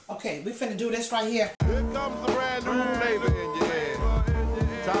Okay, we finna do this right here. Here comes the brand new flavor in your ear.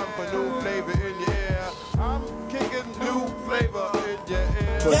 Time for new flavor in your ear. I'm kicking new flavor in your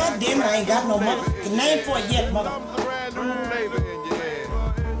ear. God damn it, I ain't got no motherfucking name for it yet, mother. Comes the brand new flavor in your ear.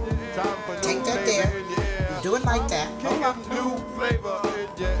 Time for new Take that flavor there. in your ear. Do it like that. Hold on. Kicking new flavor in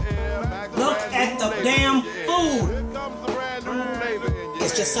your ear. Back Look brand at new the flavor damn in your ear. food. Here comes the brand new flavor in your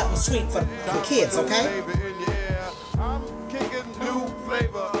It's just ear. something sweet for kids, okay? Flavor in your ear. I'm kicking new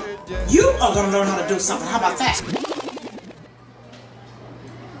flavor in your ear. You are gonna learn how to do something. How about that?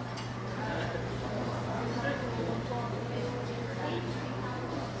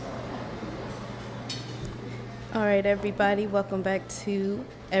 All right, everybody, welcome back to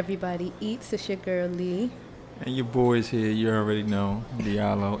Everybody Eats. It's your girl Lee, And your boys here, you already know,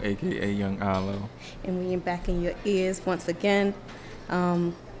 Diallo, aka Young Allo. and we are back in your ears once again.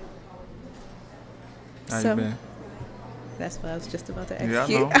 How So- you been? That's what I was just about to ask Yeah, I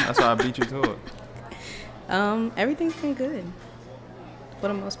you. know. That's why I beat you to it. Everything's been good for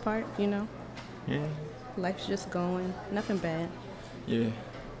the most part. You know, Yeah, life's just going, nothing bad. yeah.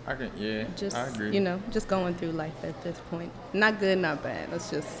 Just I agree. just going through life at this point. Not good, not bad. It's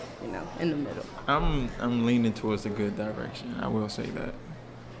just in the middle. I'm leaning towards the good direction. I will say that.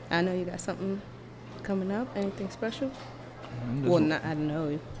 I know you got something coming up. Anything special? I'm just- Well, not. I don't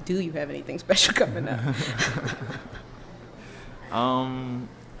know. Do you have anything special coming up?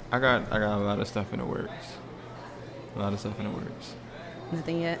 I got a lot of stuff in the works.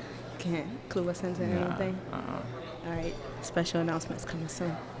 Nothing yet. Can't clue us into Nah, anything. All right. Special announcements coming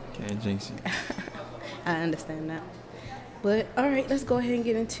soon. Can't jinx it. I understand that. But all right, let's go ahead and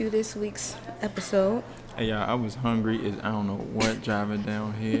get into this week's episode. Hey, y'all, I was hungry as I don't know what driving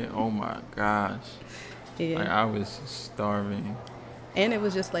down here. Oh my gosh. Yeah. Like, I was starving. And it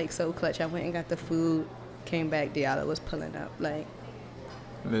was just like so clutch. I went and got the food, came back, Diallo was pulling up. Like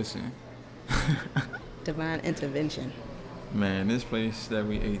Listen, divine intervention. man, this place that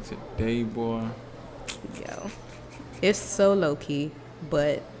we ate today, boy. Yo. It's so low key,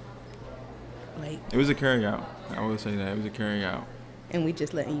 but like, It was a carry out. I will say that. It was a carry out. and we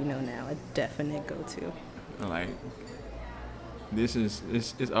just letting you know now, a definite go to. Like, this is,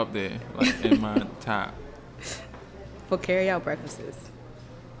 it's up there, like, in my top. For carry out breakfasts.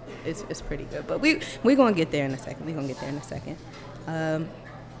 It's pretty good. But we're gonna get there in a second.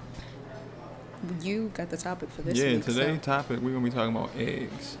 You got the topic for this Yeah, week. today's topic, we're going to be talking about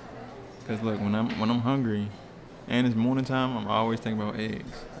eggs. Because, look, when I'm hungry and it's morning time, I'm always thinking about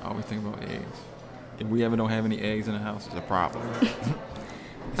eggs. If we ever don't have any eggs in the house, it's a problem.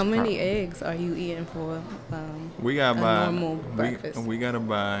 How many eggs are you eating for We got to a buy normal breakfast? we got to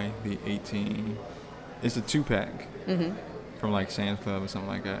buy the 18. It's a 2-pack from like Sam's Club or something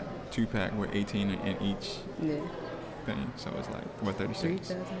like that. 2-pack with 18 in each Yeah, thing. So it's like, what, 36?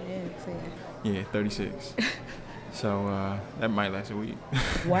 3,000 eggs. Yeah, 36. So that might last a week.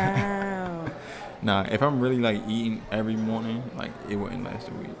 Yeah. Wow, Nah, if I'm really like eating every morning, like it wouldn't last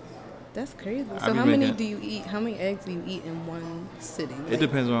a week. that's crazy. I So be how many making- do you eat? How many eggs do you eat in one sitting? It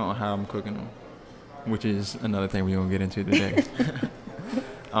depends on how I'm cooking them, which is another thing we're gonna get into today.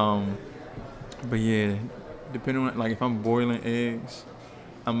 But yeah, depending on, like, if I'm boiling eggs,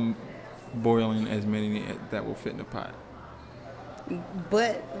 I'm boiling as many that will fit in the pot.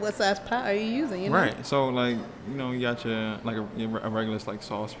 But what size pot are you using? You know? Right. So like, you got your like a regular like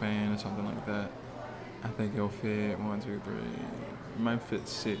saucepan or something like that. I think it'll fit 1, 2, 3. It might fit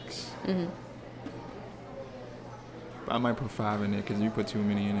 6. Mm-hmm. But I might put 5 in there because if you put too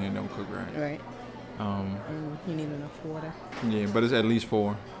many in there, it don't cook right. Right. You need enough water. Yeah, but it's at least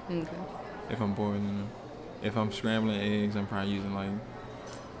 4 Okay. if I'm boiling them. If I'm scrambling eggs, I'm probably using like,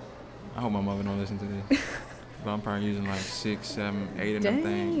 I hope my mother don't listen to this, but I'm probably using like 6, 7, 8 of them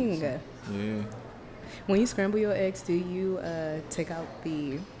things. Dang. Yeah. When you scramble your eggs, do you take out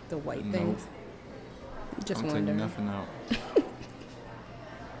the white Nope. things? Just I'm wondering. taking nothing out.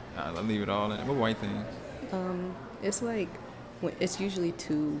 I leave it all in. What white things? It's like it's usually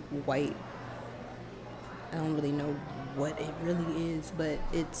too white. I don't really know what it really is, but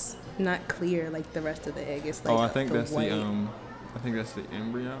it's not clear like the rest of the egg. It's like I think that's white. I think that's the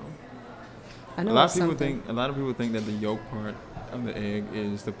embryo. I know A lot it's of people something. think that the yolk part of the egg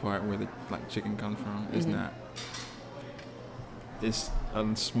is the part where the like chicken comes from. It's Mm-hmm. not. It's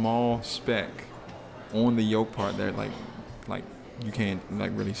a small speck on the yolk part that like you can't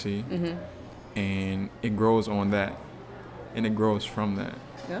like really see, Mm-hmm. and it grows on that, and it grows from that.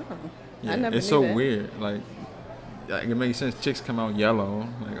 Oh, Yeah, I never it's knew so that. weird. Like it makes sense. Chicks come out yellow.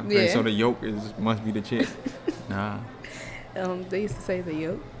 Like, okay, Yeah. so the yolk must be the chick. Nah. They used to say the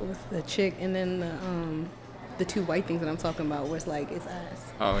yolk was the chick, and then the two white things that I'm talking about was like it's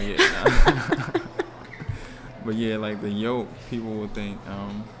ass. Oh yeah. But yeah, like the yolk, people would think,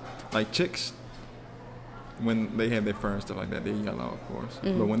 like chicks, when they have their fur and stuff like that, they're yellow, of course.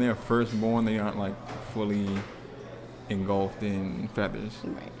 Mm-hmm. But when they're first born, they aren't like fully engulfed in feathers.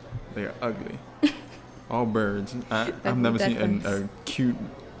 Right. They're ugly. All birds. I've never that seen one's- a cute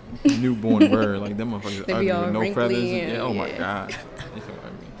newborn bird like them motherfuckers. They Ugly be all with no wrinkly feathers. and- Yeah. Oh my yeah. god. They so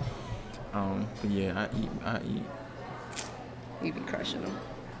ugly. But yeah, I eat. You be crushing them.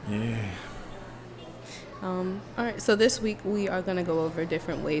 Yeah. All right, so this week we are going to go over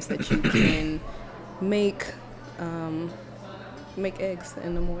different ways that you can make eggs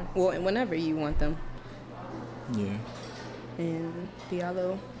in the morning. Well, whenever you want them. Yeah. And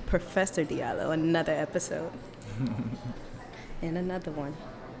Professor Diallo, another episode. And another one.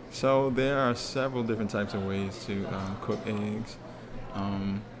 So there are several different types of ways to cook eggs.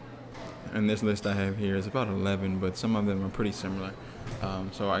 And this list I have here is about 11, but some of them are pretty similar.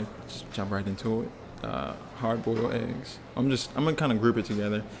 So I just jump right into it. Hard-boiled eggs. I'm gonna kind of group it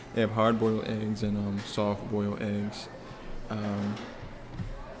together. They have hard-boiled eggs and soft-boiled eggs.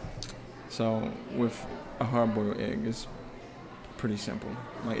 So with a hard-boiled egg, it's pretty simple.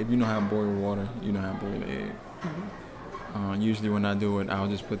 Like if you know how to boil water, you know how to boil an egg. Mm-hmm. Usually when I do it, I'll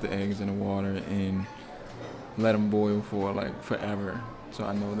just put the eggs in the water and let them boil for like forever. So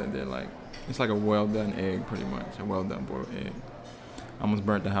I know that they're like, it's like a well-done egg pretty much, a well-done boiled egg. I almost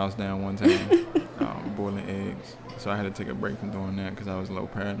burnt the house down one time boiling eggs. So I had to take a break from doing that because I was a little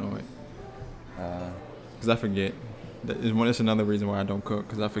paranoid. Because I forget. It's another reason why I don't cook,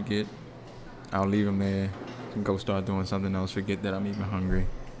 because I forget. I'll leave them there and go start doing something else, forget that I'm even hungry.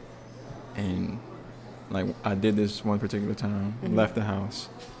 And like I did this one particular time, left the house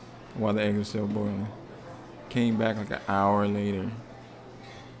while the eggs were still boiling. Came back like an hour later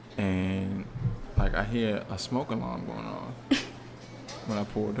and like I hear a smoke alarm going off when I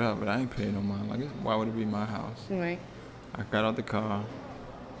pulled up, but I ain't paying no mind. Like, why would it be my house? Right. I got out the car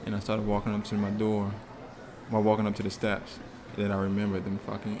and I started walking up to my door, while walking up to the steps. Then I remembered them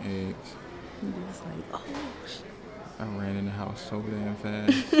fucking eggs. You just like, oh, shit. I ran in the house so damn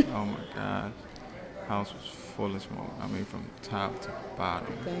fast. Oh my gosh. House was full of smoke. I mean, from top to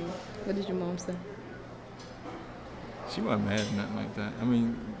bottom. Dang. What did your mom say? She wasn't mad or nothing like that. I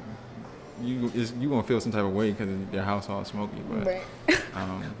mean, you gonna feel some type of way because your house all smoky, but Right.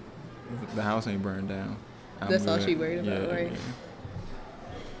 the house ain't burned down. That's all good. she worried about, Yeah, right?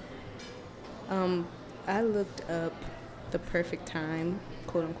 yeah. I looked up the perfect time,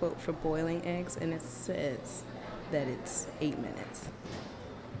 quote unquote, for boiling eggs, and it says that it's 8 minutes.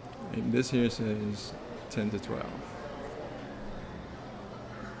 And this here says 10 to 12.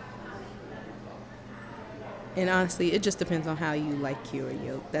 And honestly, it just depends on how you like your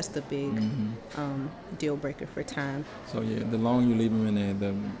yolk. That's the big deal breaker for time. So yeah, the longer you leave them in there,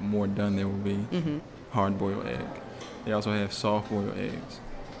 the more done they will be. Hard-boiled egg. They also have soft-boiled eggs.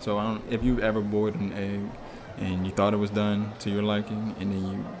 So if you've ever boiled an egg and you thought it was done to your liking, and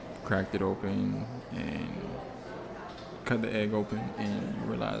then you cracked it open and cut the egg open, and you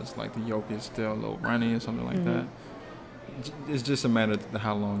realize like the yolk is still a little runny or something like that, it's just a matter of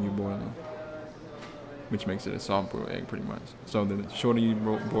how long you boil it, which makes it a soft-boiled egg pretty much. So the shorter you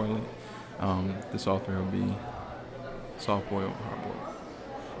boil it, the softer it'll be. Soft-boiled,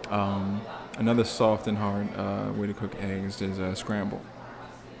 hard-boiled. Another soft and hard way to cook eggs is scramble.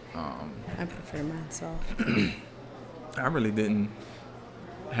 I prefer mine soft. I really didn't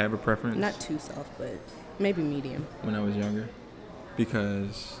have a preference Not too soft, but maybe medium. when I was younger,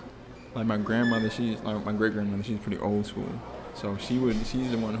 because like my grandmother, my great grandmother, she's pretty old school. So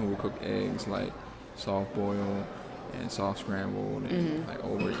she's the one who would cook eggs like soft boiled and soft scrambled and like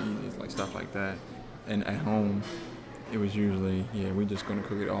over easy, like stuff like that. And at home, it was usually we're just gonna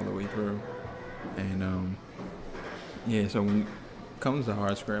cook it all the way through. And so when it comes to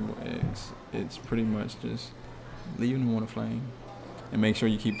hard scrambled eggs, it's pretty much just leaving them on a flame and make sure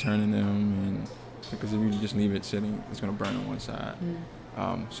you keep turning them, and because if you just leave it sitting, it's gonna burn on one side.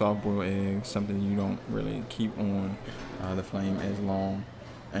 Soft boiled eggs, something you don't really keep on the flame as long,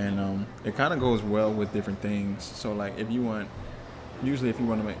 and it kind of goes well with different things. So like if you want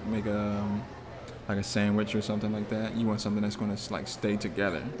to make like a sandwich or something like that, you want something that's gonna like stay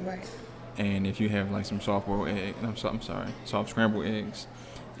together. Right. And if you have like some soft scrambled eggs,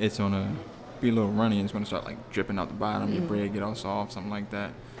 it's gonna be a little runny and it's gonna start like dripping out the bottom. Your bread get all soft, something like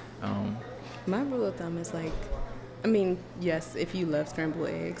that. My rule of thumb is like, I mean, yes, if you love scrambled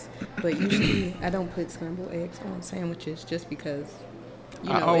eggs, but usually I don't put scrambled eggs on sandwiches just because,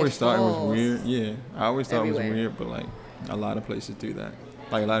 I always thought it was falls. weird. Yeah, I always thought it was everywhere. weird, but like a lot of places do that.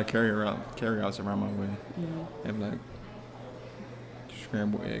 Like a lot of carry-outs around my way have like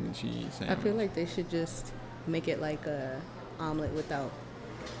scrambled egg and cheese I sandwich. feel like they should just make it like a omelet without,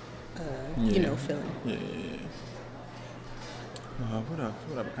 Yeah. filling. Yeah. What else?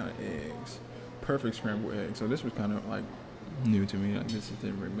 What other kind of eggs? Perfect scrambled egg. So this was kind of like new to me. Like this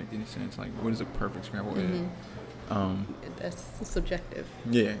didn't really make any sense. Like what is a perfect scrambled egg? That's subjective.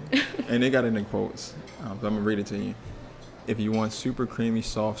 Yeah, and they got it in quotes. So I'm gonna read it to you. If you want super creamy,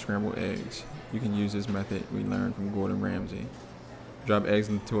 soft scrambled eggs, you can use this method we learned from Gordon Ramsay. Drop eggs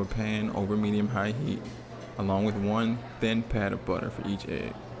into a pan over medium-high heat, along with 1 thin pad of butter for each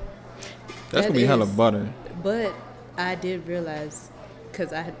egg. That's gonna be hella butter. But I did realize,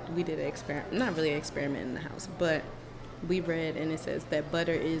 because we did an experiment, not really an experiment in the house, but we read and it says that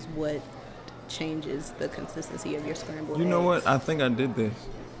butter is what changes the consistency of your scrambled eggs. You know what? I think I did this.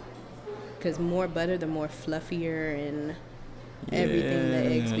 Because more butter, the more fluffier and everything the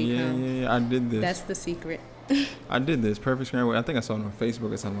eggs become. Yeah, I did this. That's the secret. I did this perfect scrambled. I think I saw it on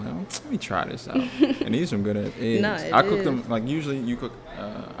Facebook or something. Like, let me try this out. And these are some good eggs. No, I cook them like usually you cook.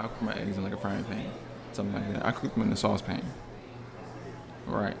 I cook my eggs in like a frying pan, something like that. I cook them in a saucepan.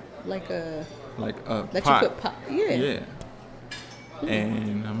 Right. Like a that pot. you put pot. Yeah. Yeah.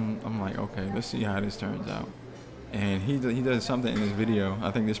 And I'm like, okay, let's see how this turns out. And he does something in this video.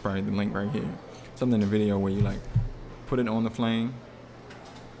 I think this is probably the link right here. Something in the video where you like put it on the flame,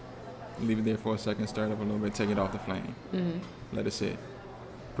 leave it there for a second, stir it up a little bit, take it off the flame, let it sit.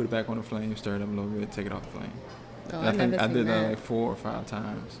 Put it back on the flame, stir it up a little bit, take it off the flame. Oh, And I think I did that that like 4 or 5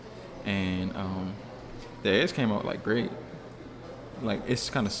 times, and the eggs came out like great. Like it's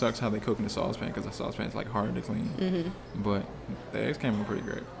kind of sucks how they cook in the saucepan because the saucepan is like harder to clean, but the eggs came out pretty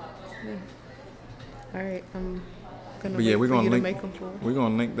great. All right, I'm gonna But yeah, wait we're for gonna you link. to make them for. We're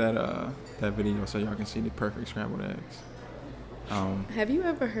gonna link that video so y'all can see the perfect scrambled eggs. Have you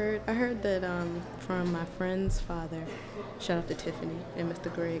ever heard? I heard that from my friend's father. Shout out to Tiffany and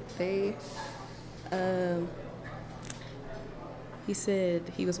Mr. Greg. He said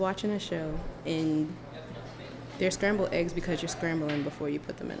he was watching a show and they're scrambled eggs because you're scrambling before you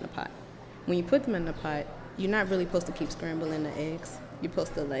put them in the pot. When you put them in the pot, you're not really supposed to keep scrambling the eggs. You're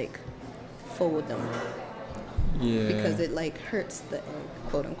supposed to like fold them Yeah. because it like hurts the egg,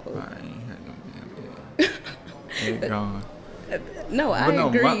 quote unquote. I ain't heard no damn egg. Egg gone. No, I But no,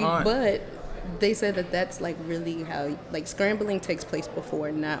 agree, my aunt- but they said that that's like really how like scrambling takes place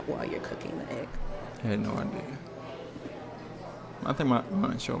before, not while you're cooking the egg. I had no idea. I think my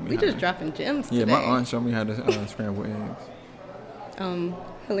aunt showed me. We how just to, dropping gems Yeah, today. my aunt showed me how to scramble eggs.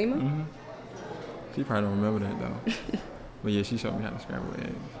 Halima? She probably don't remember that though. But yeah, she showed me how to scramble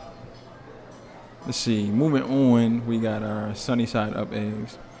eggs. Let's see. Moving on, we got our sunny side up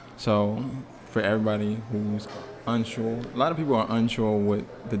eggs. So for everybody who's unsure, a lot of people are unsure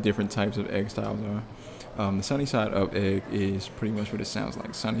what the different types of egg styles are. The sunny side up egg is pretty much what it sounds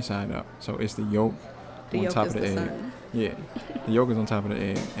like. Sunny side up. So it's the yolk The on yolk top is of the the egg. sun. Yeah, the yolk is on top of the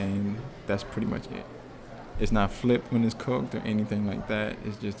egg, and that's pretty much it. It's not flipped when it's cooked or anything like that.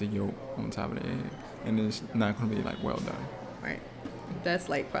 It's just the yolk on top of the egg, and it's not gonna be like well done. Right. That's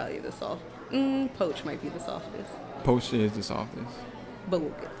like probably the soft. Poach might be the softest, Poached is the softest. but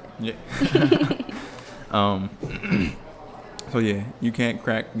we'll get there. Yeah. So yeah, you can't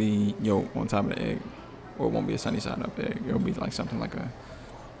crack the yolk on top of the egg, or it won't be a sunny side up egg. It'll be like something like a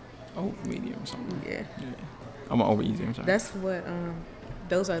medium or something. Yeah. Yeah. I'm an over easy. I'm sorry. That's what.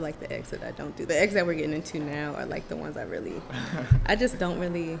 Those are like the eggs that I don't do. The eggs that we're getting into now are like the ones I just don't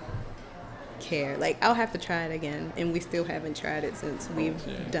really care. Like I'll have to try it again, and we still haven't tried it since we've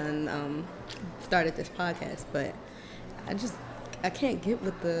started this podcast. But I can't get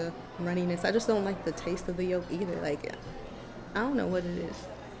with the runniness. I just don't like the taste of the yolk either. Like I don't know what it is.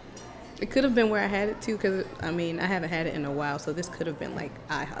 It could have been where I had it too, because I mean I haven't had it in a while, so this could have been like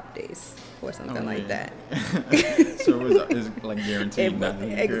IHOP days or something like that. So it's like guaranteed not to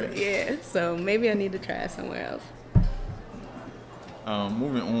be good. Yeah, so maybe I need to try it somewhere else.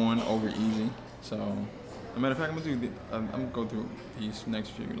 Moving on, over easy. So, as a matter of fact, I'm gonna go through these next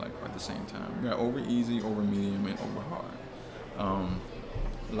few like at the same time. We got over easy, over medium, and over hard.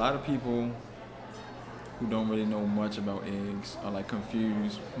 A lot of people who don't really know much about eggs are like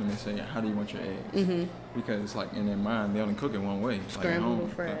confused when they say, "How do you want your eggs?" Because like in their mind, they only cook it one way. Scrambled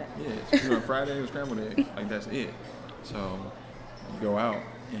like, or fried. Yeah, it's fried eggs or scrambled eggs. Like that's it. So you go out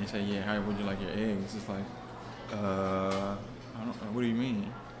and you say, "Yeah, how would you like your eggs?" It's like, I don't know. What do you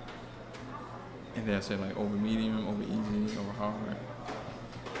mean? And then I say like over medium, over easy, over hard.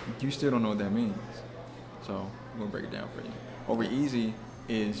 You still don't know what that means. So I'm gonna break it down for you. Over easy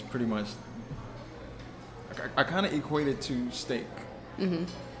is pretty much. I kind of equate it to steak.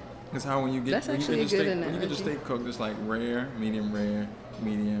 Because how when you get That's when you actually get a the good steak, when you get the analogy. steak cooked, it's like rare, medium,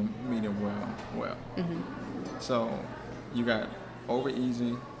 medium well. So you got over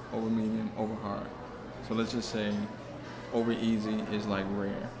easy, over medium, over hard. So let's just say over easy is like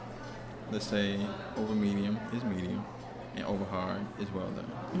rare. Let's say over medium is medium, and over hard is well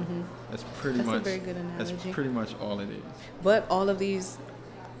done. That's pretty That's a much very good that's analogy. pretty much all it is. But all of these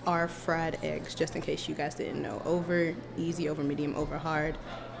are fried eggs, just in case you guys didn't know. Over easy, over medium, over hard.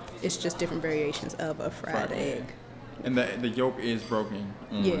 It's just different variations of a fried egg. And the yolk is broken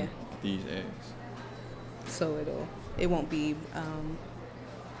on Yeah. these eggs. So it won't be,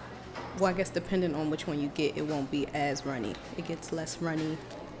 well, I guess depending on which one you get, it won't be as runny. It gets less runny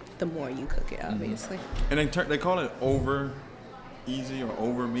the more you cook it, obviously. And they call it over easy or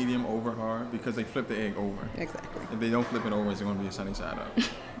over medium, over hard because they flip the egg over. Exactly. If they don't flip it over, it's going to be a sunny side up.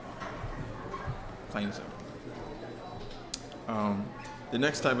 Plain and simple. The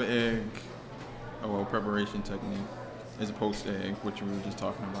next type of egg, preparation technique is a poached egg, which we were just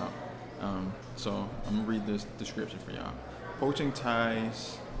talking about. So I'm going to read this description for y'all. Poaching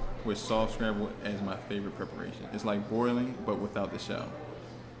ties with soft scrambled as my favorite preparation. It's like boiling, but without the shell.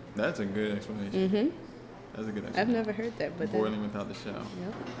 That's a good explanation. That's a good explanation. I've never heard that, but boiling without the shell.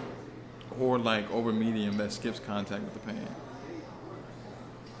 Yep. Or like over medium that skips contact with the pan.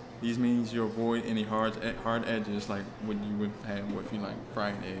 These means you avoid any hard edges like what you would have if you like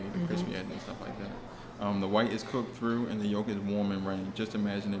fried egg, crispy edges and stuff like that. The white is cooked through and the yolk is warm and runny. Just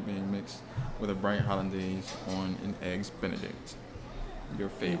imagine it being mixed with a bright hollandaise on an eggs Benedict. Your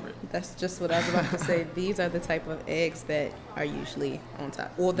favorite. That's just what I was about to say. These are the type of eggs that are usually on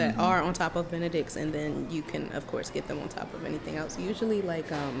top, or that are on top of Benedicts, and then you can, of course, get them on top of anything else. Usually, like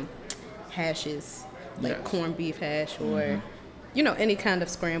hashes, like Yes. corned beef hash, or any kind of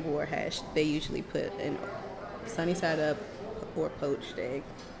scramble or hash. They usually put in sunny side up or poached egg.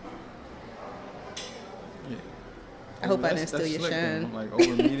 Yeah. I hope I That's- didn't steal that's your slick, though. shine. Like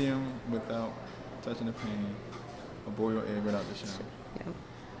over medium without touching the pan, a boiled egg without the shell. Yeah.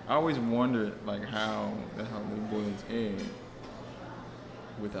 I always wondered like how they boil this egg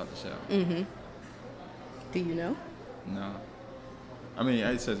without the shell. Do you know? No. I mean,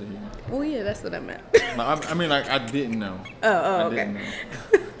 it says it here. Oh yeah, that's what I meant. Like, I didn't know. Oh, I okay. didn't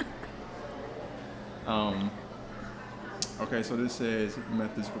know. Okay, so this says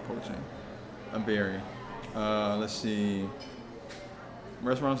methods for poaching. A berry. Let's see.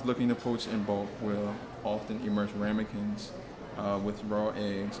 Restaurants looking to poach in bulk will often immerse ramekins with raw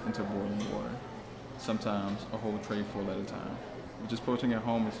eggs into boiling water. Sometimes a whole tray full at a time. Just poaching at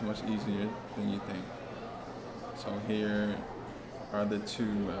home is much easier than you think. So here are the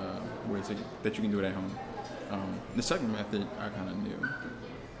two ways that you can do it at home. The second method I kind of knew.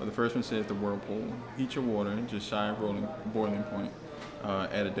 But the first one says the whirlpool. Heat your water just shy of boiling point.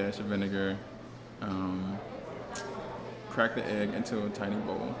 Add a dash of vinegar. Crack the egg into a tiny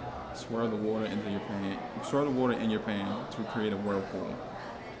bowl. Swirl the water in your pan to create a whirlpool,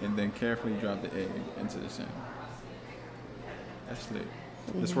 and then carefully drop the egg into the center. That's slick.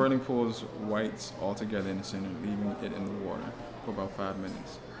 The swirling pulls whites all together in the center, leaving it in the water for about 5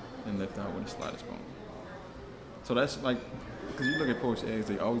 minutes, and lift out with a slider spoon. So that's like, because you look at poached eggs,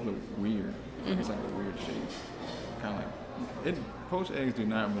 they always look weird. It's like a weird shape, kind of like poached eggs do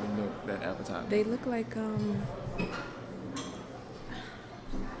not really look that appetizing. They look like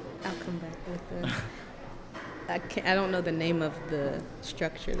I'll come back with the. I don't know the name of the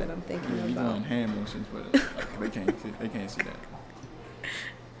structure that I'm thinking You're about. doing hand motions, but they can't see that.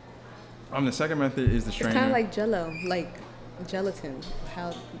 The second method is the It's strainer. kind of like Jello, like gelatin.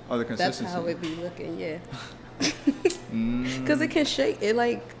 How Oh, the that's consistency. how it be looking, yeah. Because it can shake. It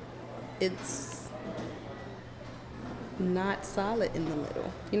like it's not solid in the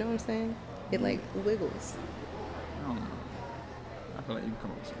middle. You know what I'm saying? It like wiggles. I don't know. I feel like you can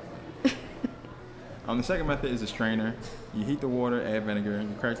come up with something. The second method is a strainer. You heat the water, add vinegar, and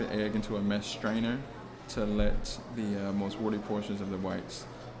you crack the egg into a mesh strainer to let the most woody portions of the whites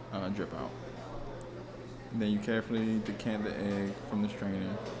drip out. And then you carefully decant the egg from the strainer,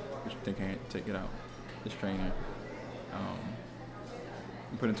 which they can't take it out, the strainer,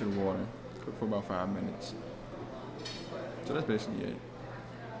 and put it into the water. Cook for about 5 minutes. So that's basically it.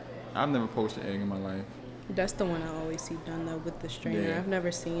 I've never poached an egg in my life. That's the one I always see done though with the strainer. Yeah. I've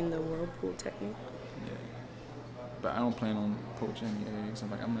never seen the whirlpool technique. Yeah. But I don't plan on poaching any eggs. I'm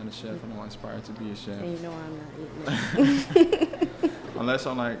not a chef. I'm not inspired to be a chef. And you know I'm not eating it. Unless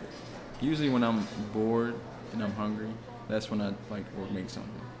I'm like, usually when I'm bored and I'm hungry, that's when I like will make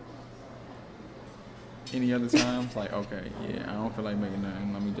something. Any other times, like, okay, yeah, I don't feel like making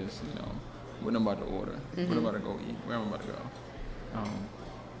nothing. Let me just, what I'm about to order, what I'm about to go eat, where I'm about to go. But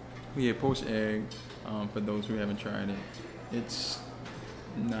yeah, poached egg, for those who haven't tried it, it's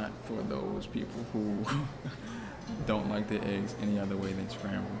not for those people who don't like the eggs any other way than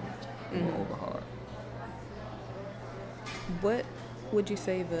scrambled or over hard. What would you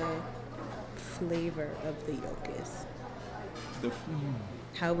say the flavor of the yolk is?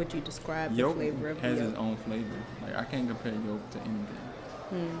 How would you describe Yolk the flavor of the has yolk? its own flavor. Like, I can't compare yolk to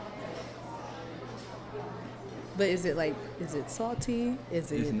anything. But is it salty?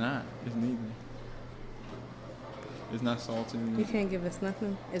 Is it? It's not. It's neither. It's not salty. You can't give us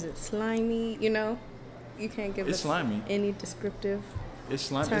nothing. Is it slimy? You know, you can't give It's us slimy. any descriptive. It's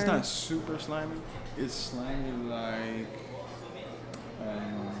slimy. It's term. not super slimy. It's slimy like.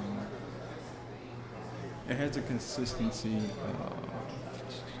 It has a consistency of.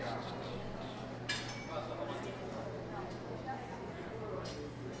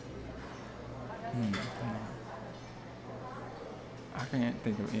 I can't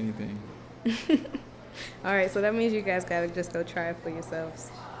think of anything. All right, so that means you guys gotta just go try it for yourselves.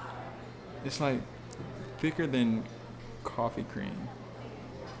 It's like thicker than coffee cream.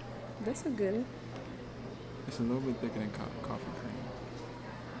 That's a good one. It's a little bit thicker than coffee cream.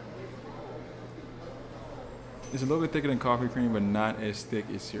 It's a little bit thicker than coffee cream, but not as thick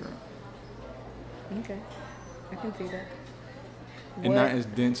as syrup. Okay, I can see that. And not as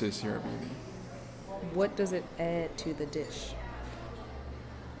dense as syrup either. What does it add to the dish?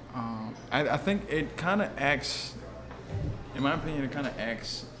 I think it kind of acts, in my opinion, it kind of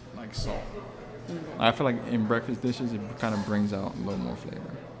acts like salt. Mm-hmm. I feel like in breakfast dishes, it kind of brings out a little more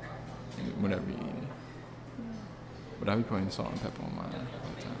flavor in whatever you eat. But I'll be putting salt and pepper on mine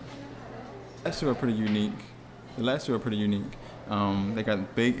all the time. The last two are pretty unique. They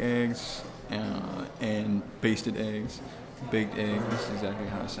got baked eggs and basted eggs. Baked egg, this is exactly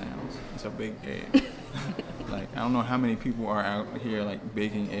how it sounds. It's a baked egg. Like, I don't know how many people are out here like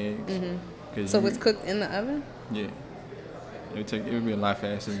baking eggs. So it's cooked in the oven? Yeah. It would be a lot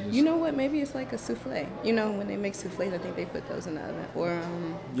faster. You know what? Maybe it's like a souffle. You know, when they make souffles, I think they put those in the oven. Or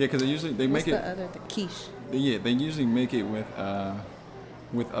yeah, because they what's make it. the quiche? They usually make it with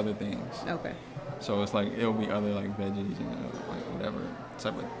other things. Okay. So it's like it'll be other like veggies and like whatever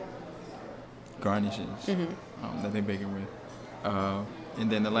type of garnishes that they bake it with. And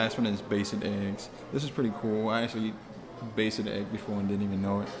then the last one is basted eggs. This is pretty cool. I actually basted the egg before and didn't even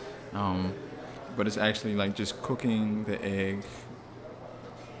know it. But it's actually like just cooking the egg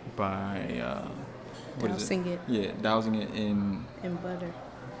by Dousing it. Yeah, dousing it in butter.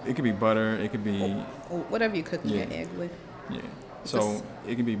 It could be butter. It could be Or whatever you cook your Yeah. egg with. yeah. So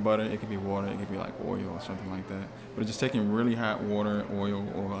it could be butter. It could be water. It could be like oil or something like that. But it's just taking really hot water, oil,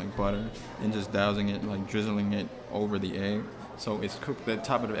 or like butter, and just dousing it, like drizzling it over the egg. So it's cooked. The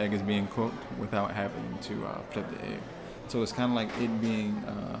top of the egg is being cooked without having to flip the egg. So it's kind of like it being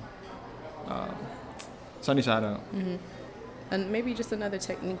sunny side up. And maybe just another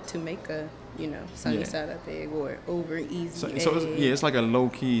technique to make a, sunny Yeah. side up egg or over easy So egg. it's like a low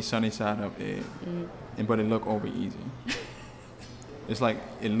key sunny side up egg, but it looked over easy. It's like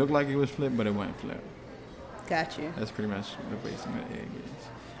it looked like it was flipped, but it wasn't flipped. Got you. That's pretty much the basic of the egg is.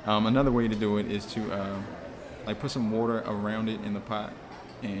 Another way to do it is to like put some water around it in the pot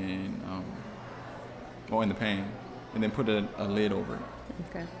and or in the pan, and then put a lid over it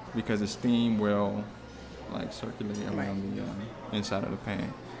Okay. because the steam will like circulate around the inside of the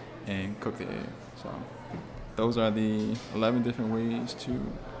pan and cook the egg. So those are the 11 different ways to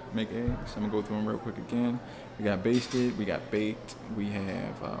make eggs. I'm gonna go through them real quick again. We got basted, we got baked, we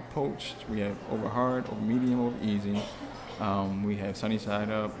have poached, we have over hard, over medium, over easy. We have sunny side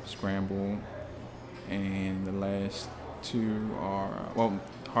up, scramble, and the last two are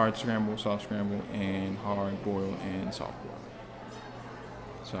hard scramble, soft scramble, and hard boil and soft boil.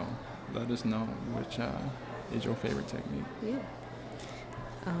 So let us know which is your favorite technique. Yeah.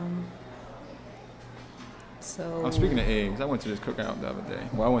 So. Speaking of eggs, I went to this cookout the other day.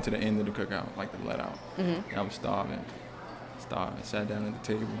 Well, I went to the end of the cookout, like the let out. I was starving. I sat down at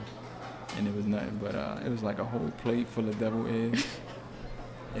the table, and it was nothing but it was like a whole plate full of deviled eggs.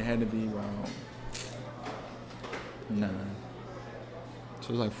 It had to be around 9. So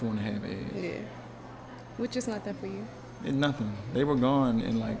it was like 4.5 eggs. Yeah. Which is nothing for you. It's nothing. They were gone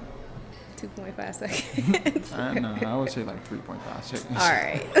in like 2.5 seconds. I would say like 3.5 seconds. All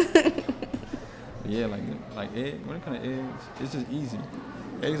right. Yeah, like egg. When it comes to eggs, it's just easy.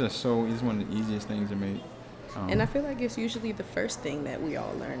 Eggs are so easy. It's one of the easiest things to make. And I feel like it's usually the first thing that we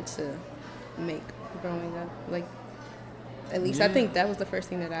all learn to make growing up. Like, at least I Yeah. think that was the first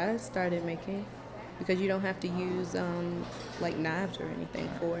thing that I started making, because you don't have to use like knives or anything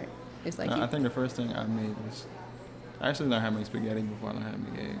for it. It's like I think the first thing I made was I actually learned how to make spaghetti before I learned how to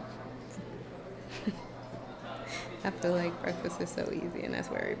make eggs. I feel like breakfast is so easy, and that's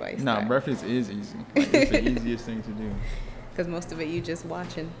where everybody Nah, starts. breakfast is easy. Like, it's the easiest thing to do. Because most of it you just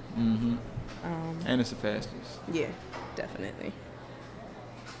watching. Mm-hmm. And it's the fastest. Yeah, definitely.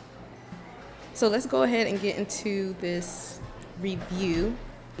 So let's go ahead and get into this review.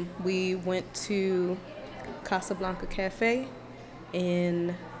 We went to Casablanca Cafe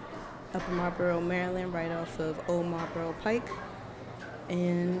in Upper Marlboro, Maryland, right off of Old Marlboro Pike.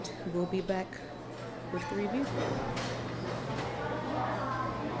 And we'll be back with the review.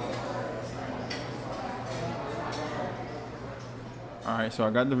 All right, so I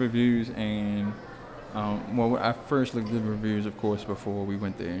got the reviews, and well, I first looked at the reviews, of course, before we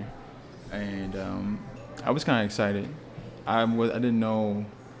went there, and I was kind of excited. I didn't know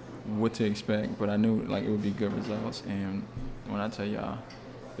what to expect, but I knew like it would be good results. And when I tell y'all,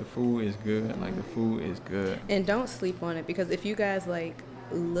 the food is good. Like, the food is good. And don't sleep on it, because if you guys like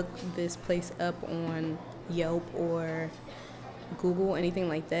look this place up on Yelp or Google, anything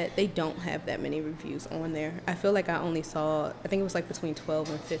like that, they don't have that many reviews on there. I feel like I only saw, I think it was like between 12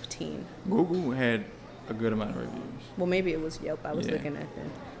 and 15. Google had a good amount of reviews. Well, maybe it was Yelp I was Yeah. looking at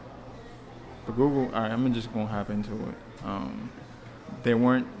then. For Google, all right, I'm just gonna hop into it. There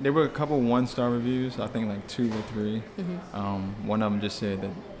were a couple 1-star reviews. I think like 2 or 3. Mm-hmm. One of them just said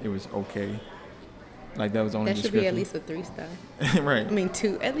that it was okay. Like, that was the only That should be at description. least a 3-star. Right. I mean,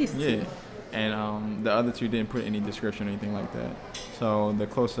 2, at least 2. Yeah. And the other 2 didn't put any description or anything like that. So the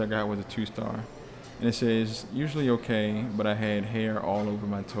closest I got was a 2-star. And it says, usually okay, but I had hair all over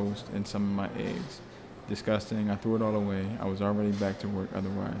my toast and some of my eggs. Disgusting. I threw it all away. I was already back to work.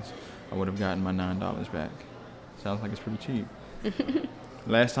 Otherwise, I would have gotten my $9 back. Sounds like it's pretty cheap.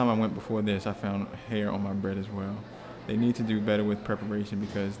 Last time I went before this, I found hair on my bread as well. They need to do better with preparation,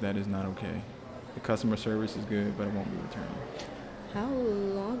 because that is not okay. The customer service is good, but it won't be returned. How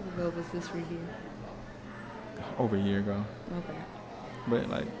long ago was this review? Over a year ago. Okay. But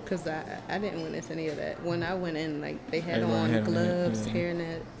like, Because I didn't witness any of that. When I went in, like, they had Everyone on had on it, gloves, yeah.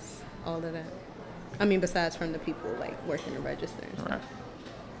 hairnets, all of that. I mean, besides from the people, like, working the register and stuff. right.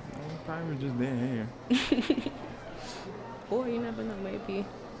 Probably just their hair. Or you never know, maybe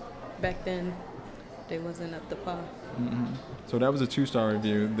back then they wasn't up to par. Mm-hmm. So that was a 2-star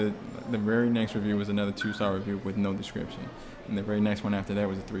review. The very next review was another 2-star review with no description. And the very next one after that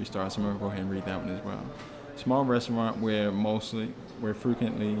was a 3-star. So I'm going to go ahead and read that one as well. Small restaurant where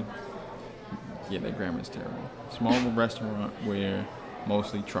frequently, yeah, that grammar is terrible. Small restaurant where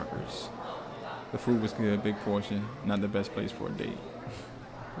mostly truckers. The food was good, big portion, not the best place for a date.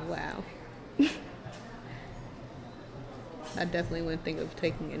 Wow. I definitely wouldn't think of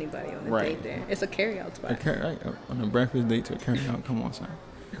taking anybody on a Right. date there. It's a carry-out spot. On a breakfast date to a carry-out, come on, son.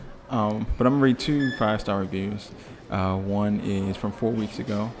 But I'm going to read 2 5-star reviews. One is from 4 weeks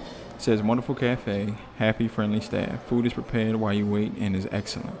ago. It says, wonderful cafe, happy, friendly staff. Food is prepared while you wait and is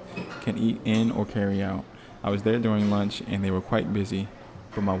excellent. Can eat in or carry out. I was there during lunch and they were quite busy,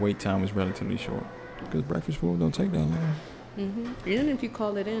 but my wait time was relatively short. Because breakfast food don't take that long. Mm-hmm. Even if you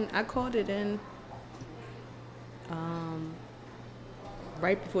call it in, I called it in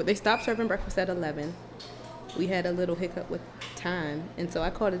right before they stopped serving breakfast at 11. We had a little hiccup with time, and so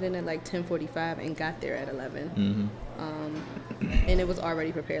I called it in at like 10:45 and got there at 11. Mm-hmm. And it was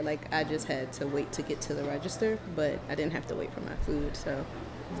already prepared. Like, I just had to wait to get to the register, but I didn't have to wait for my food. So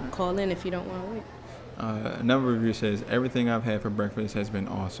call in if you don't want to wait. Another review says, everything I've had for breakfast has been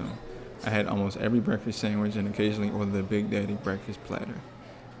awesome. I had almost every breakfast sandwich and occasionally order the Big Daddy breakfast platter.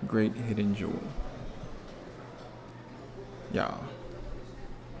 Great hidden jewel. Y'all.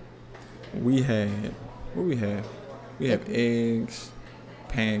 We had, what we have? We have eggs,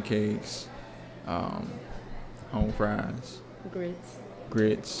 pancakes, home fries,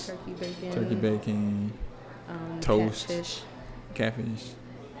 grits, turkey bacon, toast, catfish.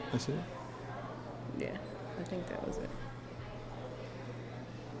 That's it. Yeah, I think that was it.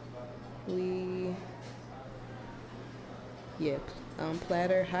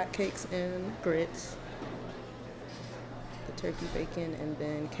 Platter, hotcakes and grits, the turkey bacon, and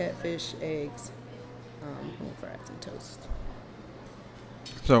then catfish, eggs, home fries, and toast.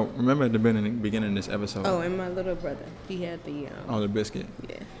 So remember at the beginning of this episode? Oh, and my little brother, he had the the biscuit.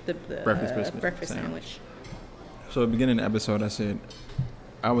 yeah, the Breakfast biscuit breakfast sandwich. sandwich. So at the beginning of the episode, I said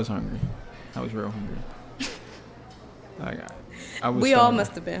I was hungry. I was real hungry. Like I was. We all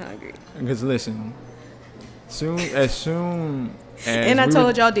must have been hungry. Because listen, as soon as And I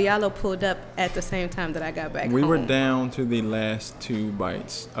told y'all Diallo pulled up at the same time that I got back we home. were down to the last 2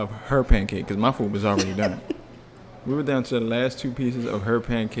 bites of her pancake because my food was already done. We were down to the last 2 pieces of her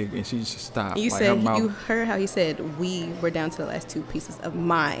pancake, and she just stopped. You like, said her mouth, you heard how he said we were down to the last 2 pieces of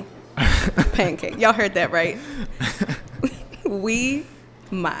my pancake. Y'all heard that right? We,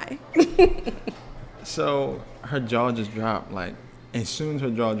 my. So her jaw just dropped. Like, as soon as her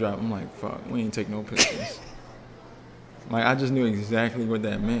jaw dropped, I'm like, fuck, we ain't take no pictures. Like, I just knew exactly what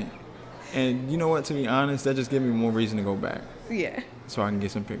that meant. And you know what? To be honest, that just gave me more reason to go back Yeah. so I can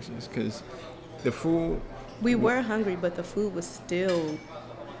get some pictures. Because the food, We were hungry, but the food was still,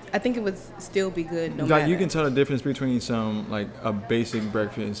 I think it would still be good no like, matter. you can tell the difference between some, like, a basic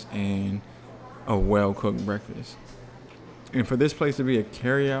breakfast and a well-cooked breakfast. And for this place to be a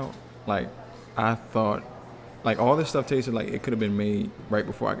carry-out, like, I thought, like, all this stuff tasted like it could have been made right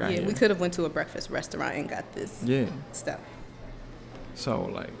before I got Yeah, here. we could have went to a breakfast restaurant and got this Yeah. stuff. So,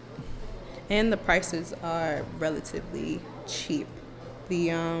 like, And the prices are relatively cheap.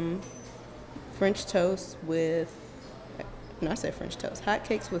 The French toast with, no, I said French toast.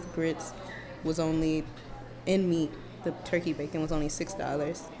 Hotcakes with grits was only, in meat, the turkey bacon was only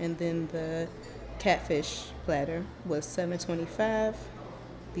 $6. And then the catfish platter was $7.25.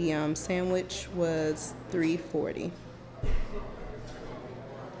 The sandwich was $3.40.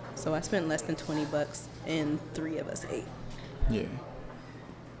 So I spent less than $20 and 3 of us ate. yeah.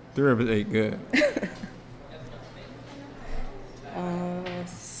 3 of us ate good.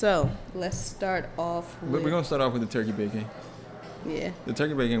 So let's start off But with, we're going to start off with the turkey bacon. yeah, The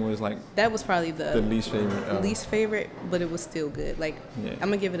turkey bacon was, like, that was probably the least favorite. least favorite, but it was still good. Like, Yeah. I'm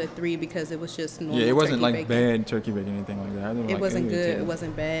gonna give it a 3 because it was just normal. Yeah, it wasn't, turkey like, bacon. bad turkey bacon or anything like that. I didn't It like wasn't any of good. too. It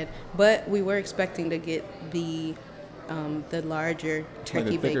wasn't bad, but we were expecting to get the larger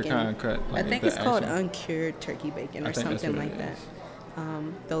turkey like the thicker bacon. kind of cut. I Like think the it's called actual- uncured turkey bacon I or think that's something what like it that.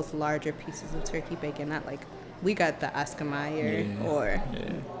 is. Those larger pieces of turkey bacon, not like we got the Oscar Mayer Yeah, or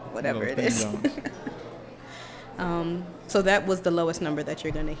yeah. whatever Those it thin is. Jones, So that was the lowest number that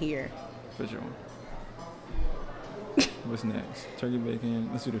you're gonna hear. for sure. What's next? Turkey bacon.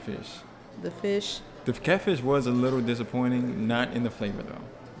 Let's do the fish. The fish, The catfish was a little disappointing, not in the flavor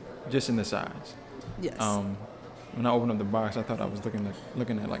though, just in the size. yes. When I opened up the box, I thought I was looking at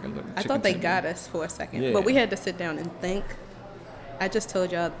like a little. I chicken thought they tender. got us for a second, Yeah. but we had to sit down and think. I just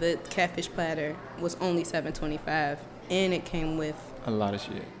told y'all the catfish platter was only $7.25, and it came with a lot of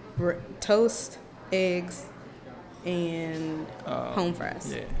shit. toast, eggs, and home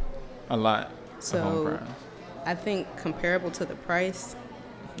fries. Yeah, a lot So, of home fries. I think comparable to the price,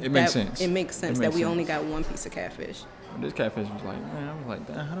 It makes that- sense. It makes sense It that makes we only sense. got 1 piece of catfish. This catfish was like, man, I was like,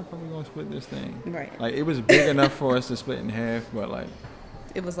 damn, how the fuck we gonna split this thing? Right. Like, it was big enough for us to split in half, but like,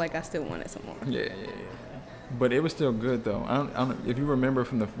 It was like I still wanted some more. yeah. But it was still good though. I don't if you remember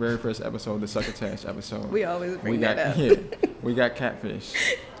from the very first episode, the succotash episode. We always bring got that up. yeah, we got catfish.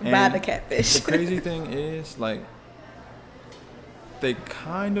 Buy And the catfish. The crazy thing is, like, they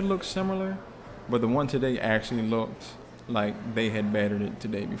kind of look similar, but the one today actually looked like they had battered it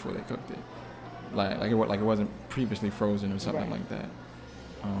today before they cooked it. Like it wasn't previously frozen or something Right. like that.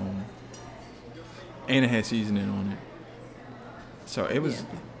 And it had seasoning on it. So it was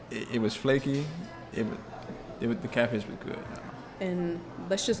it was flaky. It was the catfish was good. And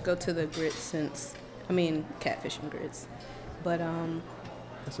let's just go to the grits catfish and grits. But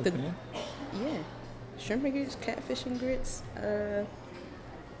That's a The- thing. yeah, shrimp and grits, catfish and grits.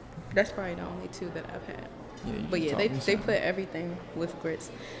 That's probably the only 2 that I've had. Yeah, you But just yeah, taught they me they something. put everything with grits.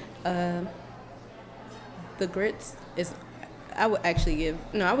 The grits is, I would actually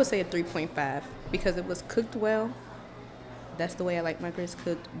I would say a 3.5 because it was cooked well. That's the way I like my grits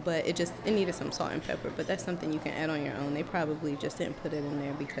cooked, but it needed some salt and pepper. But that's something you can add on your own. They probably just didn't put it in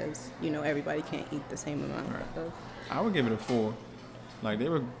there because everybody can't eat the same amount Right. of. I would give it a 4. Like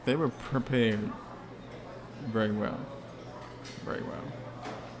they were prepared very well. Very well.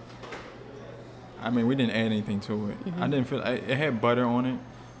 I mean, we didn't add anything to it. Mm-hmm. I didn't feel it had butter on it.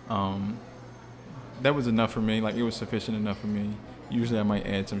 That was enough for me. Like, it was sufficient enough for me. Usually I might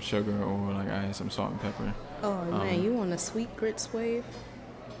add some sugar or like I add some salt and pepper. Oh man, you on a sweet grits wave?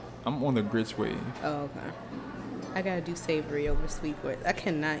 I'm on the grits wave. Oh okay. I gotta do savory over sweet grits. I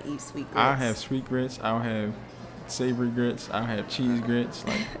cannot eat sweet grits. I'll have sweet grits. I'll have savory grits. I'll have cheese grits.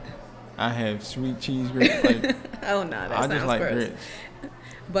 Like, I have sweet cheese grits. Like, Oh no, that I sounds just like gross. grits.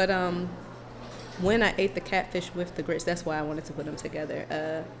 But when I ate the catfish with the grits, that's why I wanted to put them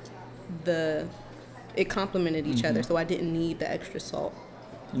together. It complemented each other, so I didn't need the extra salt.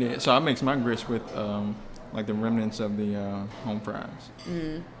 Yeah, so I mix my grits with like the remnants of the home fries.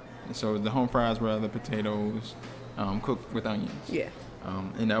 And so the home fries were the potatoes cooked with onions. Yeah.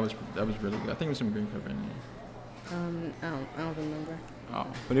 And that was really good. I think there was some green pepper in there. I don't remember. Oh,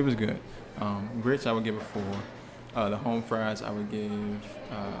 but it was good. Grits I would give a 4. The home fries, I would give.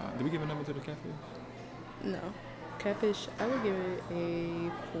 Did we give a number to the catfish? No. Catfish, I would give it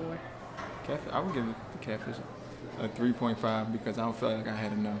a 4. Catfish, I would give the catfish a 3.5 because I don't feel like I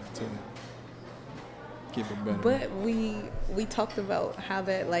had enough to give it better. But we talked about how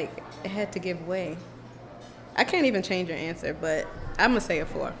that, like, it had to give way. I can't even change your answer, but I'm going to say a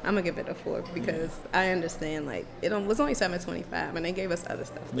 4. I'm going to give it a 4 because I understand, like, it was only $7.25 and they gave us other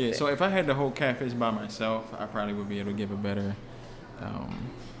stuff. Yeah, so if I had the whole catfish by myself, I probably would be able to give a better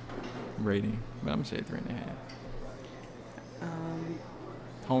rating. But I'm going to say 3.5.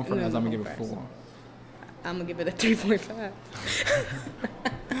 Home fries, I'm going to give it 4. I'm going to give it a 3.5.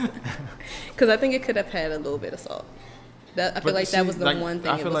 Because I think it could have had a little bit of salt. I feel like that was the one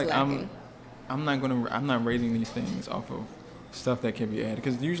thing it was lacking. I'm not rating these things off of stuff that can be added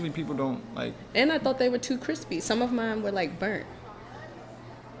because usually people don't like. And I thought they were too crispy. Some of mine were like burnt.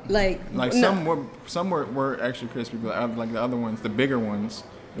 Like some were actually crispy, but like the other ones, the bigger ones,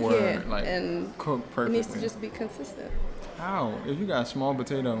 were and cooked perfectly. It needs to just be consistent. How? If you got a small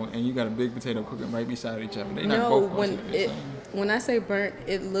potato and you got a big potato cooking right beside each other, they not both going to be the same. When I say burnt,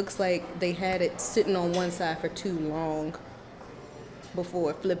 it looks like they had it sitting on one side for too long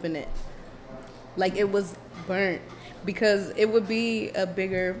before flipping it. Like it was burnt because it would be a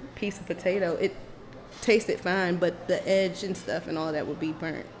bigger piece of potato. It tasted fine, but the edge and stuff and all that would be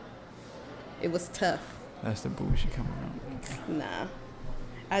burnt. It was tough. That's the bullshit coming out. Nah.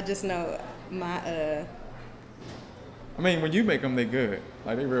 I just know my I mean, when you make them, they good.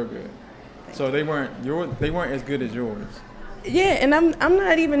 Like they real good. So they weren't as good as yours. Yeah, and I'm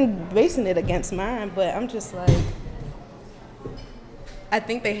not even basing it against mine, but I'm just like, I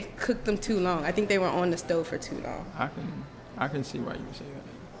think they cooked them too long. I think they were on the stove for too long. I can see why you would say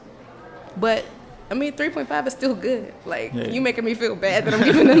that. But I mean, 3.5 is still good. Like you making me feel bad that I'm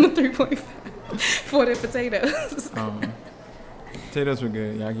giving them a 3.5 for the potatoes. Potatoes were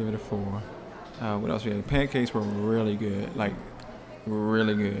good. Yeah, I give it a 4. What else we had? Pancakes were really good. Like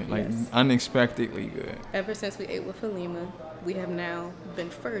really good. Like unexpectedly good. Ever since we ate with Halima, we have now been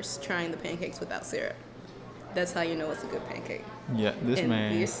first trying the pancakes without syrup. That's how you know it's a good pancake. Yeah,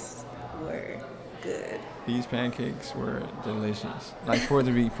 these were good. These pancakes were delicious. Like for it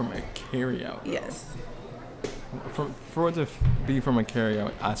to be from a carryout. Yes. For it to be from a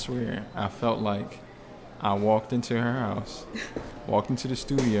carryout, I swear, I felt like I walked into her house, walked into the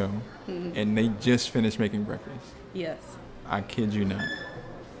studio, and they just finished making breakfast. Yes. I kid you not.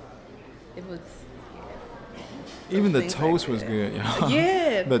 It was. Even the toast was good, y'all.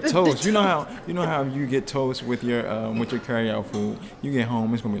 Yeah. The toast. You know how you get toast with your carryout food. You get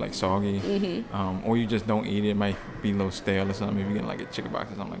home, it's gonna be like soggy, or you just don't eat it. It might be a little stale or something. If you get like a chicken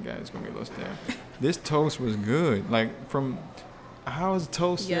box or something like that, it's gonna be a little stale. This toast was good. Like how is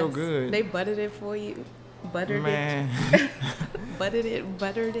toast still good? They buttered it for you. Buttered it.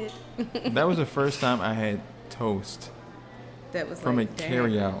 That was the first time I had toast. That was from like, a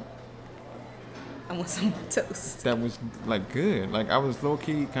carryout. I want some toast. That was like good. Like I was low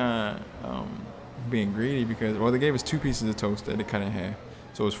key kind of being greedy because they gave us 2 pieces of toast that they cut in half,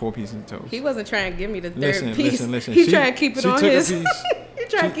 so it was 4 pieces of toast. He wasn't trying to give me the third piece. Listen. He tried to keep it on his. He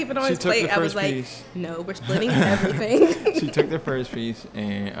tried to keep it on his plate. I was like, piece. no, we're splitting everything. She took the first piece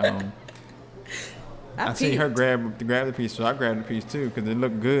and I seen her grab the piece, so I grabbed the piece too because it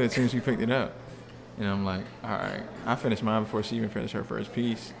looked good as soon as she picked it up. And I'm like, all right, I finished mine before she even finished her first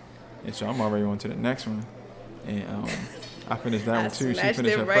piece. And so I'm already on to the next one. And I finished that one too. She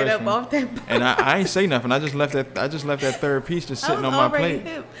finished her right first up one. off that And I ain't say nothing. I just left that third piece just sitting on my plate.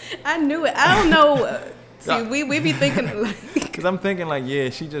 I knew it. I don't know. See, we be thinking like. Because I'm thinking like, yeah,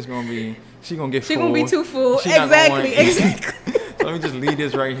 she just gonna get full. She gonna be too full. She exactly. So let me just leave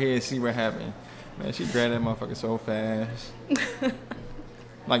this right here and see what happens. Man, she grabbed that motherfucker so fast.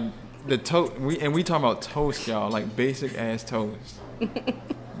 Like the toast, we talking about toast, y'all. Like basic ass toast.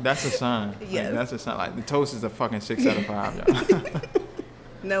 That's a sign. Yes. Like, that's a sign. Like the toast is a fucking 6 out of 5, y'all.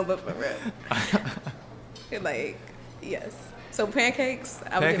 No, but for real. Like, yes. So pancakes,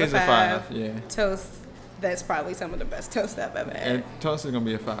 I would give a 5. Yeah. Toast, that's probably some of the best toast I've ever had. And toast is gonna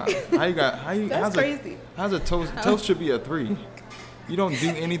be a 5. That's crazy. How's a toast? Toast should be a 3. You don't do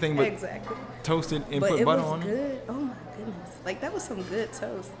anything but toast it and put butter on it. But it was good. Oh my goodness. Like that was some good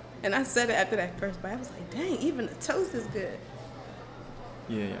toast. And I said it after that first bite. I was like, dang, even the toast is good.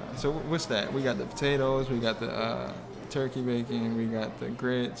 Yeah. So what's that? We got the potatoes, we got the turkey bacon, we got the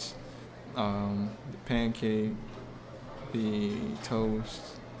grits, the pancake, the toast,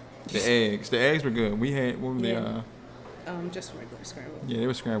 the eggs. The eggs were good. We had what were they? Just regular scrambled. Yeah, they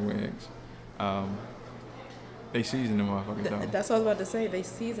were scrambled eggs. They seasoned them motherfuckers though. That's what I was about to say. They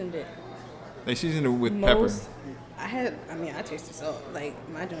seasoned it. They seasoned it with Most, pepper. I tasted salt. Like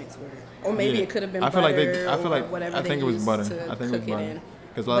my joints were, or maybe Yeah. it could have been I feel butter. like or whatever I think they it was used butter. to I think it was cook butter.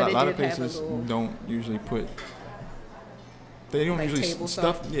 Because a But lot it of did have a places little, don't usually put. They don't like, usually table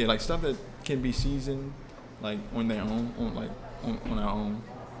stuff. salt? Yeah, like stuff that can be seasoned, like on their own, on our own.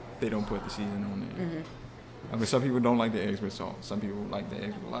 They don't put the seasoning on there. Mm-hmm. I mean, some people don't like the eggs with salt. Some people like the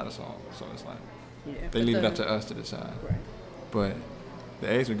eggs with a lot of salt. So it's like yeah, they but leave it up to us to decide. Right. But the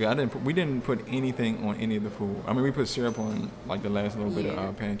eggs were good. We didn't put anything on any of the food. I mean, we put syrup on like the last little bit of Yeah.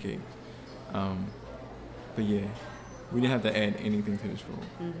 our pancakes. But yeah, we didn't have to add anything to this food.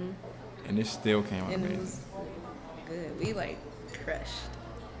 Mm-hmm. And it still came out And it amazing. was good. We like crushed.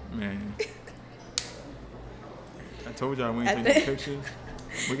 Man. I told y'all we ain't At taking the- pictures.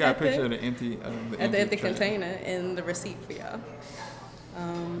 We got a at the- picture of the empty At the empty tray. container and the receipt for y'all.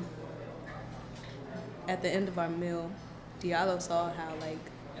 At the end of our meal, Diallo saw how, like,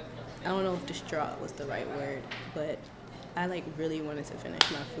 I don't know if distraught was the right word, but I like really wanted to finish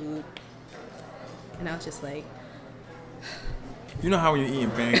my food. And I was just like, You know how when you're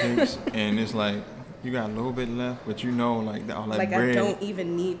eating pancakes and it's like you got a little bit left, but you know like all that like bread. I don't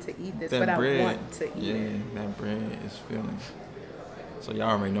even need to eat this, that but bread, I want to eat yeah, it. that bread is filling. So y'all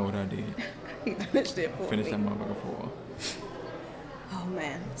already know what I did. He finished it for Finish me. that motherfucker for. Oh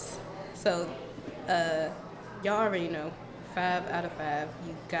man. So, y'all already know, 5 out of 5,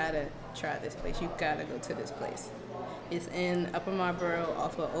 you gotta try this place. You gotta go to this place. It's in Upper Marlboro,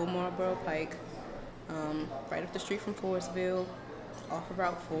 off of Old Marlboro Pike, right up the street from Forestville, off of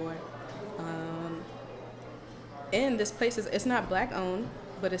Route 4. And this place it's not black owned,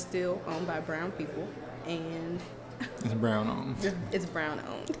 but it's still owned by brown people, and It's brown on. it's brown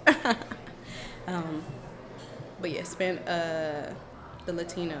owned. But yeah, the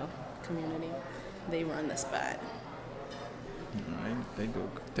Latino community, they run the spot, Alright, they do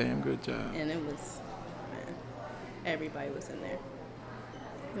a damn good job. and it was, man, everybody was in there.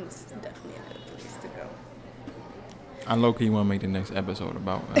 It was definitely a good place to go. I low-key want to make the next episode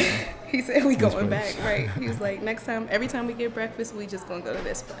about He said we This going place. back, right? He was like, next time, every time we get breakfast, we just gonna go to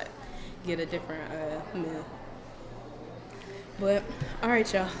this spot, get a different meal. But all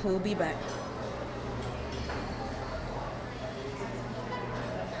right, y'all, we'll be back.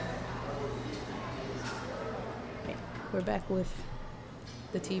 Okay, we're back with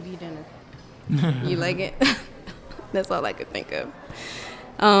the TV dinner. You like it? That's all I could think of.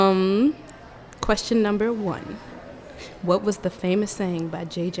 Question number 1. What was the famous saying by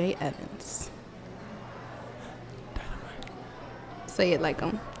J.J. Evans? Say it like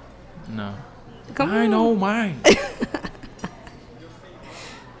him. no. Come I on. know mine.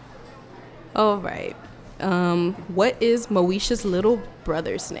 All right. What is Moesha's little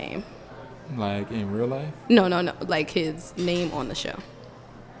brother's name? Like in real life? No. Like his name on the show.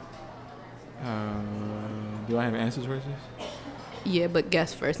 Do I have answer choices? Yeah, but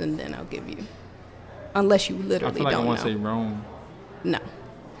guess first and then I'll give you. Unless you I literally feel like I don't want to know. say Rome. No.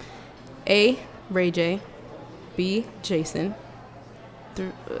 A. Ray J. B. Jason. I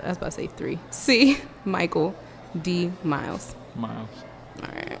was about to say 3. C. Michael. D. Miles. Miles. All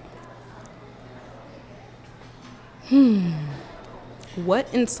right. What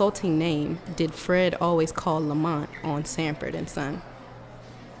insulting name did Fred always call Lamont on Sanford and Son?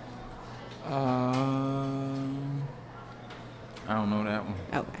 I don't know that one.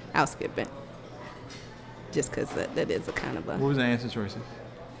 Okay, I'll skip it. Just because that is a kind of What a... was the answer choices?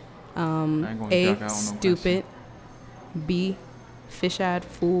 I ain't gonna A. duck out on no Stupid. B. Fish-eyed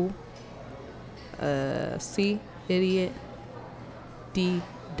fool. C. Idiot. D.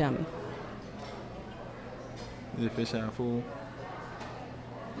 Dummy. Is it fish eye fool?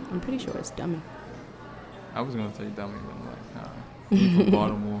 I'm pretty sure it's dummy. I was gonna say dummy, but I'm like, nah. You from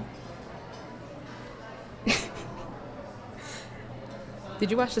Baltimore. Did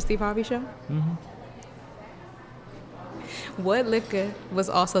you watch the Steve Harvey show? Mm-hmm. What liquor was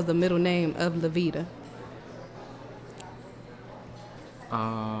also the middle name of Levita?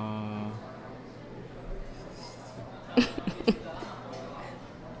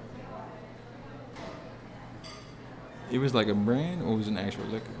 It was like a brand or was it an actual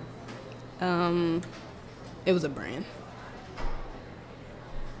liquor? It was a brand.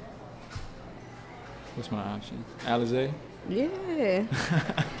 What's my option? Alizé? Yeah.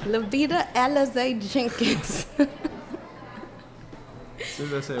 Levita Alizé Jenkins. Soon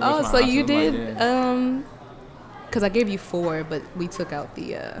as I said, Oh, what's my so you option, I'm did? like, yeah. Because I gave you 4, but we took out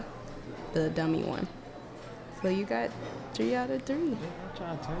the dummy one. So you got 3 out of 3. I'm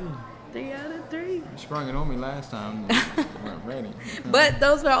trying to tell you. 3 out of 3. You sprung it on me last time. You weren't ready. But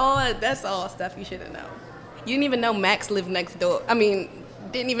those were all, that's all stuff you should have known. You didn't even know Max lived next door. I mean,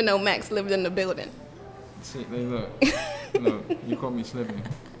 Didn't even know Max lived in the building. See, they look, you caught me slipping.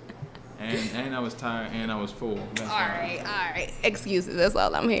 And I was tired and I was full. That's All right. Excuses. That's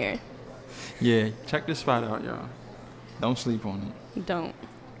all I'm hearing. Yeah, check this spot out, y'all. Don't sleep on it. Don't.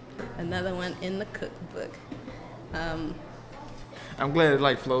 Another one in the cookbook. I'm glad it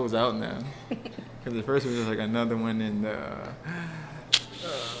like flows out now. Because at first it was just like another one in the...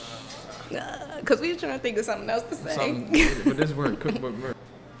 Because we were trying to think of something else to say. But this word, cookbook work.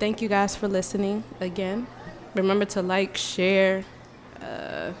 Thank you guys for listening again. Remember to like, share,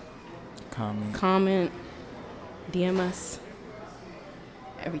 comment, DM us,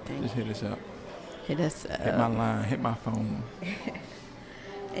 everything. Just hit us up. Hit us up. Hit my line, hit my phone,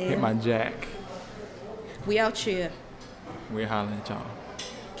 hit my jack. We out here. We're hollering at y'all.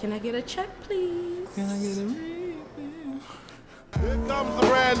 Can I get a check, please? Can I get a Here comes the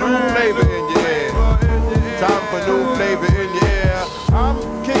brand new flavor.